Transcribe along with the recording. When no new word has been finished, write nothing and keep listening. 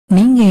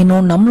நீங்க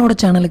இன்னும் நம்மளோட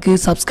சேனலுக்கு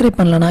சப்ஸ்கிரைப்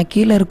பண்ணலனா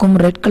கீழ இருக்கும்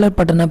ரெட் கலர்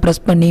பட்டனை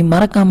பிரஸ் பண்ணி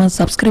மறக்காம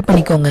சப்ஸ்கிரைப்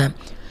பண்ணிக்கோங்க.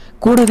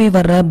 கூடவே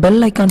வர்ற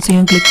பெல்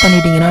ஐகான்ஸையும் கிளிக்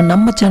பண்ணிட்டீங்கன்னா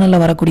நம்ம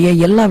சேனல்ல வரக்கூடிய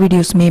எல்லா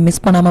வீடியோஸுமே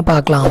மிஸ் பண்ணாம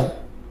பார்க்கலாம்.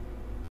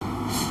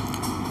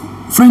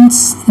 ஃப்ரெண்ட்ஸ்,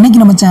 இன்றைக்கி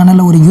நம்ம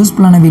சேனலில் ஒரு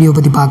யூஸ்ஃபுல்லான வீடியோ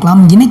பற்றி பார்க்கலாம்.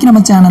 இன்றைக்கி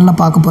நம்ம சேனலில்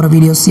பார்க்க போகிற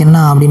வீடியோஸ் என்ன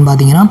அப்படின்னு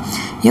பார்த்தீங்கன்னா,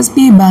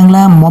 எஸ்பிஐ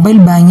பேங்க்கில் மொபைல்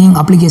பேங்கிங்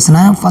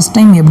அப்ளிகேஷனை ஃபஸ்ட்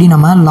டைம் எப்படி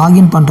நம்ம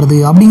லாகின் பண்ணுறது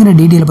அப்படிங்கிற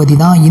டீட்டெயிலை பற்றி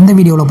தான் இந்த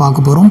வீடியோவில்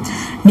பார்க்க போகிறோம்.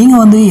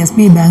 நீங்கள் வந்து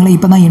எஸ்பிஐ பேங்க்கில்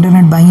இப்போ தான்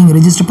இன்டர்நெட் பேங்கிங்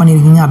ரெஜிஸ்டர்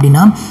பண்ணியிருக்கீங்க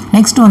அப்படின்னா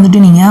நெக்ஸ்ட்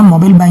வந்துட்டு நீங்கள்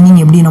மொபைல் பேங்கிங்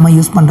எப்படி நம்ம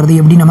யூஸ் பண்ணுறது,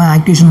 எப்படி நம்ம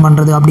ஆக்டிவேஷன்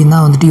பண்ணுறது அப்படின்னு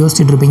தான் வந்துட்டு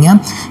யோசிச்சுட்டு இருப்பீங்க.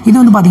 இது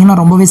வந்து பார்த்திங்கன்னா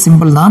ரொம்பவே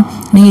சிம்பிள் தான்.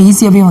 நீங்கள்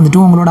ஈஸியாகவே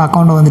வந்துட்டு உங்களோட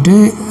அக்கௌண்ட்டை வந்துட்டு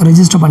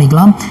ரெஜிஸ்டர்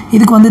பண்ணிக்கலாம்.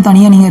 இதுக்கு வந்து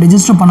தனியாக நீங்கள்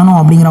ரெஜிஸ்டர் பண்ணணும்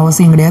அப்படிங்கிற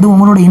அவசியம் கிடையாது.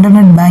 உங்களோட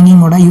இன்டர்நெட்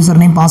பேங்கிங்கோட யூசர்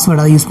நேம்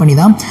பாஸ்வேர்டை யூஸ் பண்ணி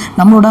தான்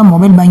நம்மளோட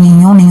மொபைல்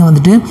பேங்கிங்கையும் நீங்கள்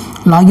வந்துட்டு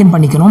லாகின்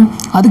பண்ணிக்கணும்.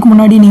 அதுக்கு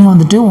முன்னாடி நீங்கள்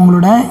வந்துட்டு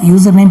உங்களோட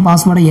யூசர் நேம்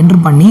பாஸ்வேர்டை என்ட்ரு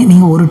பண்ணி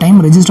நீங்கள் ஒரு டைம்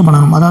ரெஜிஸ்டர்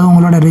பண்ணணும். அதாவது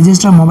உங்களோட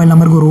ரெஜிஸ்டர் மொபைல்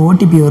நம்பருக்கு ஒரு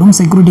ஓடிபி வரும்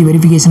செக்யூரிட்டி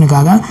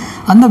வெரிஃபிகேஷனுக்காக.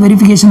 அந்த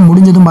வெரிஃபிகேஷன்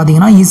முடிஞ்சதும்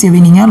பார்த்தீங்கன்னா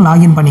ஈஸியாகவே நீங்கள்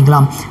லாகின்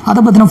பண்ணிக்கலாம். அதை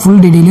பற்றின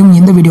ஃபுல் டீட்டெயிலும்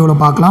இந்த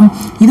வீடியோவில் பார்க்கலாம்.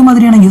 இது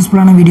மாதிரியான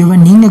யூஸ்ஃபுல்லான வீடியோவை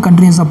நீங்கள்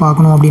கண்டினியூஸாக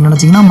பார்க்கணும் அப்படின்னு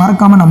நினச்சிங்கன்னா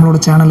மறக்காமல் நம்மளோட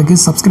சேனலுக்கு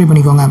சப்ஸ்கிரைப்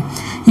பண்ணிக்கோங்க.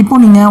 இப்போ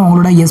நீங்கள்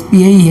உங்களோட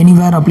எஸ்பிஐ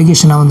எனிவேர்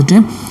அப்ளிகேஷனை வந்துட்டு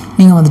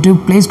நீங்கள் வந்துட்டு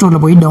ப்ளே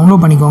ஸ்டோரில் போய்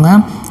டவுன்லோட் பண்ணிக்கோங்க.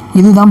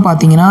 இதுதான்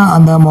பார்த்தீங்கன்னா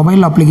அந்த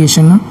மொபைல்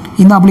அப்ளிகேஷன்.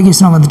 இந்த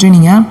அப்ளிகேஷனை வந்துட்டு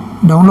நீங்கள்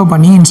டவுன்லோட்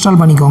பண்ணி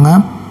இன்ஸ்டால் பண்ணிக்கோங்க.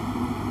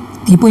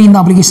 இப்போ இந்த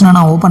அப்ளிகேஷனை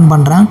நான் ஓப்பன்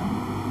பண்ணுறேன்.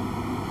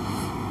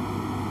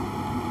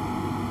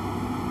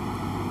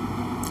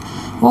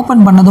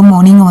 ஓப்பன் பண்ணதும்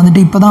நீங்கள்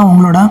வந்துட்டு இப்போ தான்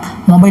உங்களோட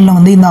மொபைலில்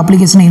வந்து இந்த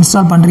அப்ளிகேஷனை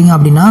இன்ஸ்டால் பண்ணுறீங்க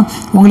அப்படின்னா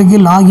உங்களுக்கு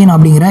லாகின்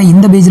அப்படிங்கிற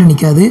இந்த பேஜில்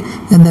நிற்காது.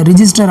 இந்த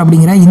ரிஜிஸ்டர்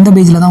அப்படிங்கிற இந்த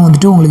பேஜில் தான்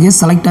வந்துட்டு உங்களுக்கு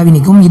செலக்ட் ஆகி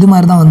நிற்கும். இது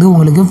மாதிரி தான் வந்து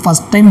உங்களுக்கு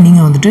ஃபஸ்ட் டைம்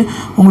நீங்கள் வந்துட்டு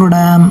உங்களோட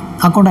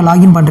அக்கௌண்ட்டை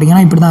லாகின்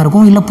பண்ணுறீங்கன்னா இப்படி தான்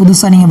இருக்கும். இல்லை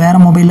புதுசாக நீங்கள்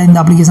வேறு மொபைலில்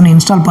இந்த அப்ளிகேஷனை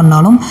இன்ஸ்டால்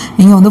பண்ணாலும்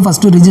நீங்கள் வந்து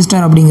ஃபஸ்ட்டு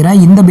ரிஜிஸ்டர் அப்படிங்கிற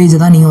இந்த பேஜை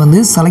தான் நீங்கள்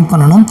வந்து செலக்ட்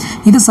பண்ணணும்.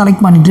 இதை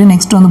செலக்ட் பண்ணிவிட்டு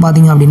நெக்ஸ்ட் வந்து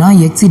பார்த்தீங்க அப்படின்னா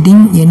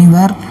எக்ஸிட்டிங்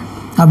எனிவேர்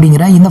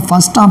அப்படிங்கிற இந்த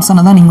ஃபஸ்ட்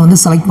ஆப்ஷனை தான் நீங்கள் வந்து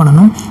செலக்ட்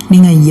பண்ணணும்.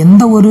 நீங்கள்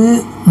எந்த ஒரு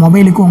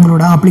மொபைலுக்கு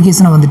உங்களோட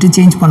அப்ளிகேஷனை வந்துட்டு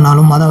சேஞ்ச்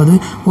பண்ணாலும், அதாவது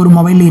ஒரு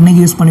மொபைல்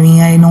இன்றைக்கி யூஸ்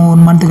பண்ணுவீங்க, இன்னும்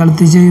 1 மந்த்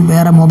கழிச்சு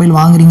வேறு மொபைல்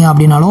வாங்குறீங்க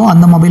அப்படின்னாலும்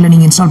அந்த மொபைலில்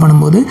நீங்கள் இன்ஸ்டால்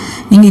பண்ணும்போது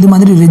நீங்கள் இது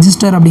மாதிரி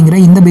ரெஜிஸ்டர் அப்படிங்கிற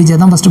இந்த பேஜை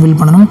தான் ஃபஸ்ட்டு ஃபில்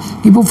பண்ணணும்.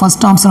 இப்போ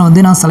ஃபஸ்ட் ஆப்ஷனை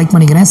வந்து நான் செலக்ட்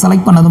பண்ணிக்கிறேன்.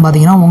 செலக்ட் பண்ணதும்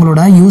பார்த்தீங்கன்னா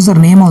உங்களோட யூசர்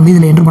நேமை வந்து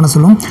இதில் என்ட்ரு பண்ண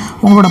சொல்லும்,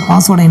 உங்களோட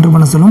பாஸ்வேர்டை என்ட்ரு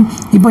பண்ண சொல்லும்.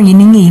 இப்போ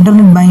நீங்கள்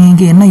இன்டர்நெட்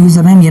பேங்கிங்க்கு என்ன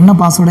யூசர் நேம் என்ன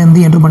பாஸ்வேர்டை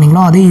வந்து என்ட்ரு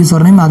பண்ணிங்களோ அதே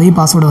யூசர் நேம் அதே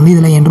பாஸ்வேர்டை வந்து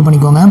இதில் என்ட்ரு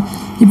பண்ணிக்கோங்க.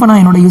 இப்போ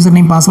நான் என்னோட யூசர்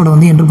நேம் பாஸ்வேர்டை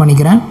வந்து என்ட்ரு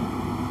பண்ணிக்கிறேன்.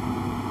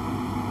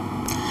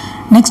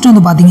 நெக்ஸ்ட்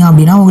வந்து பார்த்தீங்க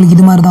அப்படின்னா உங்களுக்கு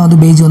இது மாதிரி தான் வந்து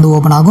பேஜ் வந்து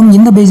ஓப்பன் ஆகும்.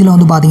 இந்த பேஜில்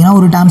வந்து பார்த்தீங்கன்னா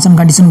ஒரு டேர்ம்ஸ் அண்ட்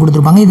கண்டிஷன்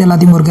கொடுத்துருப்பாங்க. இது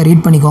எல்லாத்தையும் ஒருக்க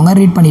ரீட் பண்ணிக்கோங்க.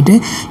 ரீட் பண்ணிவிட்டு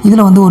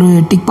இதில் வந்து ஒரு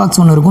டிக் பாக்ஸ்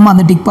ஒன்று இருக்கும்.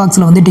 அந்த டிக்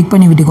பாக்ஸில் வந்து டிக்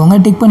பண்ணி விட்டுக்கோங்க.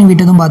 டிக் பண்ணி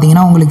விட்டதும்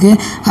பார்த்தீங்கன்னா உங்களுக்கு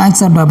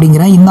ஆக்செப்ட்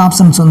அப்படிங்கிற இந்த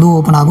ஆப்ஷன்ஸ் வந்து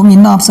ஓப்பன் ஆகும்.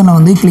 இந்த ஆப்ஷனை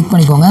வந்து கிளிக்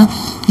பண்ணிக்கோங்க.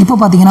 இப்போ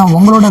பார்த்தீங்கன்னா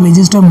உங்களோட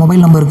ரெஜிஸ்டர்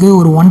மொபைல் நம்பருக்கு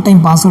ஒரு 1 டைம்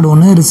பாஸ்வேர்டு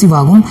ஒன்று ரிசீவ்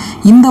ஆகும்.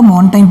 இந்த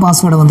 1 டைம்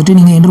பாஸ்வேர்டை வந்துட்டு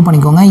நீங்கள் என்ட்ரு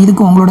பண்ணிக்கோங்க.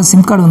 இதுக்கு உங்களோட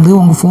சிம் கார்டு வந்து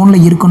உங்கள்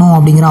ஃபோனில் இருக்கணும்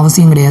அப்படிங்கிற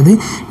அவசியம் கிடையாது.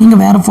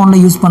 நீங்கள் வேறு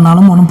ஃபோனில் யூஸ்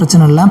பண்ணாலும் ஒன்றும்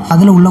பிரச்சனை இல்லை.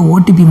 அதில் உள்ள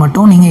ஓடிபி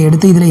மட்டும் நீங்கள் எடுத்து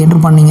இதில் என்ட்ரு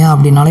பண்ணீங்க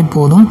அப்படின்னாலே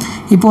போதும்.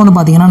 இப்போ வந்து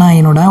பார்த்தீங்கன்னா நான்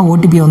என்னோட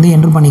ஓடிபியை வந்து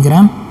என்ட்ரு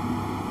பண்ணிக்கிறேன்.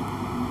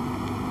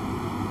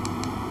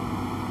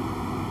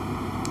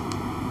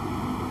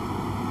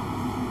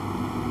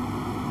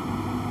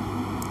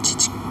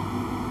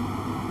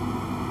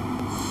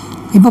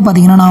 இப்போ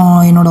பார்த்தீங்கன்னா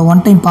நான் என்னோட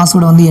 1 டைம்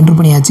பாஸ்வேர்டை வந்து என்ட்ரு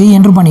பண்ணியாச்சு.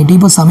 என்ட்ரு பண்ணிவிட்டு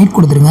இப்போ சப்மிட்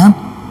கொடுத்துருங்க.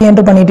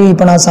 என்ட்ரு பண்ணிவிட்டு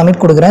இப்போ நான்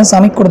சப்மிட் கொடுக்குறேன்.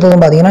 சப்மிட்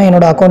கொடுத்ததும் பார்த்தீங்கன்னா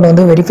என்னோட அக்கௌண்ட்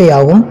வந்து வெரிஃபை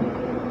ஆகும்.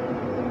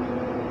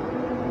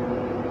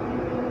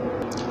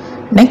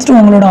 நெக்ஸ்ட்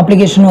உங்களோட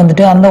அப்ளிகேஷன்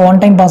வந்துட்டு அந்த 1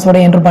 டைம் பாஸ்வேர்டை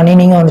என்ட்ரு பண்ணி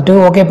நீங்கள் வந்துட்டு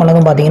ஓகே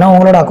பண்ணதும் பார்த்தீங்கன்னா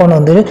உங்களோட அக்கௌண்ட்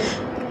வந்து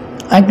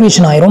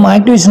ஆக்டிவேஷன் ஆயிரும்.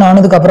 ஆக்டிவேஷன்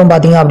ஆனதுக்கப்புறம்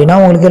பார்த்தீங்க அப்படின்னா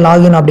உங்களுக்கு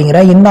லாகின்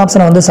அப்படிங்கிற இந்த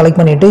ஆப்ஷனை வந்து செலக்ட்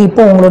பண்ணிவிட்டு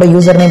இப்போ உங்களோட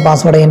யூசர் நேம்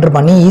பாஸ்வேர்டை என்ட்ரு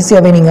பண்ணி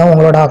ஈஸியாகவே நீங்கள்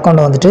உங்களோட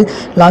அக்கௌண்ட்டை வந்துட்டு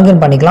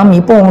லாகின் பண்ணிக்கலாம்.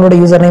 இப்போ உங்களோட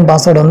யூசர் நேம்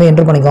பாஸ்வேர்டு வந்து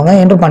என்ட்ரு பண்ணிக்கோங்க.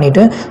 என்ட்ரு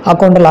பண்ணிவிட்டு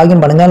அக்கௌண்ட்டை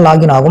லாகின் பண்ணுங்கள்.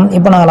 லாகின் ஆகும்.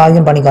 இப்போ நான்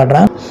லாகின் பண்ணி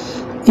காட்டுறேன்.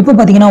 இப்போ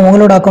பார்த்தீங்கன்னா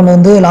உங்களோட அக்கௌண்ட்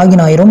வந்து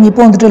லாகின் ஆயிரும்.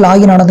 இப்போ வந்துட்டு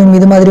லாகின் ஆனதும்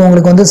இது மாதிரி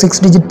உங்களுக்கு வந்து 6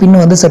 டிஜிட் பின்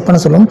வந்து செட் பண்ண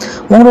சொல்லும்.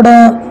 உங்களோட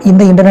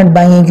இந்த இன்டர்நெட்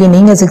பேங்கிங்க்கு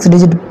நீங்கள் 6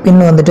 டிஜிட் பின்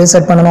வந்துட்டு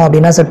செட் பண்ணணும்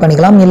அப்படின்னா செட்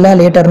பண்ணிக்கலாம். இல்லை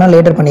லேட்டர்னா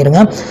லேட்டர்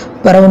பண்ணிடுங்க.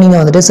 பிறகு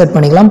நீங்கள் வந்துட்டு செட்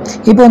பண்ணிக்கலாம்.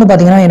 இப்போ வந்து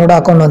பார்த்தீங்கன்னா என்னோட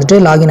அக்கௌண்ட் வந்துட்டு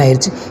லாகின்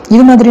ஆயிடுச்சு.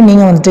 இது மாதிரி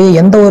நீங்கள் வந்துட்டு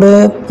எந்த ஒரு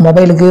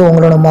மொபைலுக்கு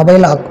உங்களோட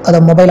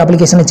மொபைல்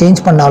அப்ளிகேஷனை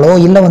சேஞ்ச் பண்ணாலோ,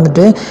 இல்லை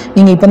வந்துட்டு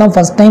நீங்கள் இப்போ தான்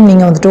ஃபஸ்ட் டைம்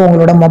நீங்கள் வந்துட்டு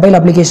உங்களோட மொபைல்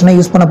அப்ளிகேஷனை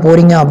யூஸ் பண்ண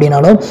போகிறீங்க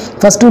அப்படின்னாலும்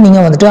ஃபஸ்ட்டு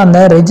நீங்கள் வந்துட்டு அந்த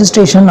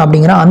ரெஜிஸ்ட்ரேஷன்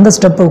அப்படிங்கிற அந்த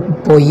ஸ்டெப்பு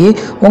போய்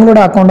உங்களோட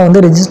அக்கௌண்ட்டை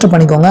வந்து ரெஜிஸ்டர்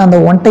பண்ணிக்கோங்க. அந்த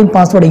 1 டைம்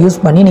பாஸ்வேர்டை யூஸ்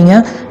பண்ணி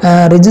நீங்கள்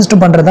ரெஜிஸ்டர்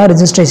பண்ணுறதா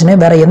ரெஜிஸ்ட்ரேஷனே,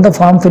 வேறு எந்த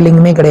ஃபார்ம்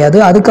ஃபில்லிங்குமே கிடையாது.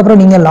 அதுக்கப்புறம்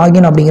நீங்கள்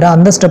லாகின் அப்படிங்கிற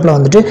அந்த ஸ்டெப்பில்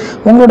வந்துட்டு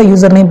உங்களோட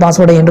யூசர் நேம்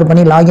பாஸ்வேர்டை என்ட்ரு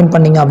பண்ணி லாகின்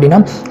பண்ணிங்க அப்படின்னா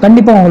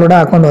கண்டிப்பாக உங்களோட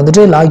அக்கௌண்ட்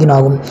வந்துட்டு லாகின்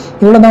ஆகும்.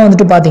 இவ்வளோ தான்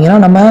வந்துட்டு பார்த்தீங்கன்னா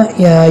நம்ம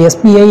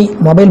எஸ்பிஐ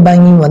மொபைல்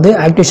பேங்கிங் வந்து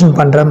ஆக்டிவேஷன்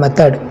பண்ணுற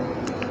மெத்தட்.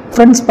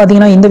 ஃப்ரெண்ட்ஸ்,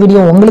 பார்த்தீங்கன்னா இந்த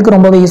வீடியோ உங்களுக்கு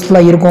ரொம்பவே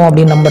யூஸ்ஃபுல்லாக இருக்கும்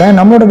அப்படின்னு நம்புகிறேன்.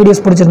 நம்மளோட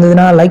வீடியோஸ்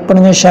பிடிச்சிருந்ததுன்னா லைக்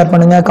பண்ணுங்கள், ஷேர்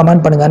பண்ணுங்கள்,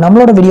 கமெண்ட் பண்ணுங்கள்.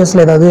 நம்மளோட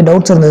வீடியோஸில் ஏதாவது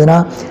டவுட்ஸ் இருந்ததுன்னா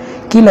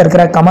கீழே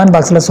இருக்கிற கமெண்ட்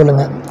பாக்ஸில்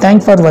சொல்லுங்கள்.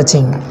 தேங்க்ஸ் ஃபார்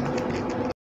வாட்சிங்.